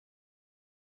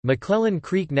McClellan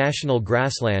Creek National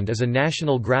Grassland is a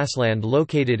national grassland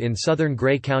located in southern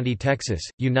Gray County, Texas,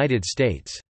 United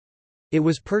States. It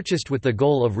was purchased with the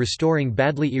goal of restoring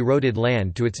badly eroded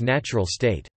land to its natural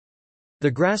state.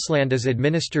 The grassland is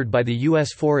administered by the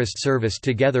U.S. Forest Service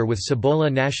together with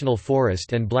Cibola National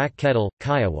Forest and Black Kettle,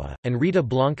 Kiowa, and Rita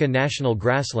Blanca National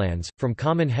Grasslands, from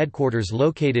common headquarters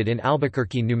located in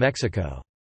Albuquerque, New Mexico.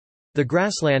 The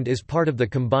grassland is part of the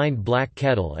combined Black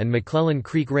Kettle and McClellan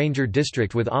Creek Ranger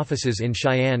District with offices in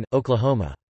Cheyenne,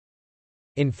 Oklahoma.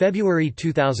 In February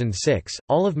 2006,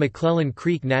 all of McClellan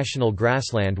Creek National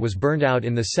Grassland was burned out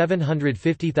in the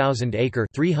 750,000-acre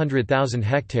 (300,000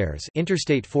 hectares)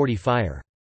 Interstate 40 fire.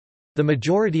 The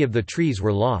majority of the trees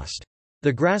were lost.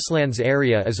 The grasslands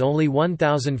area is only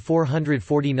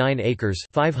 1,449 acres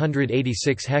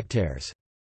 (586 hectares).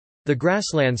 The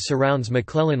grasslands surrounds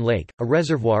McClellan Lake, a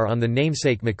reservoir on the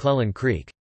namesake McClellan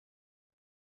Creek.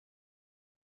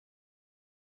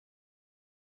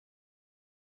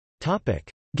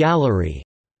 Gallery.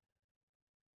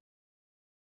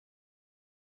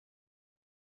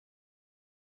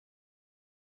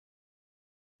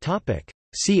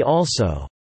 See also: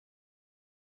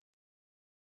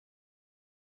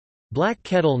 Black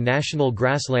Kettle National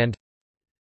Grassland,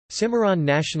 Cimarron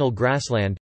National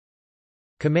Grassland,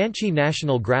 Comanche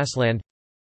National Grassland,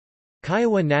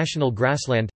 Kiowa National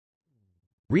Grassland,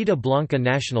 Rita Blanca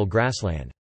National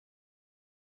Grassland.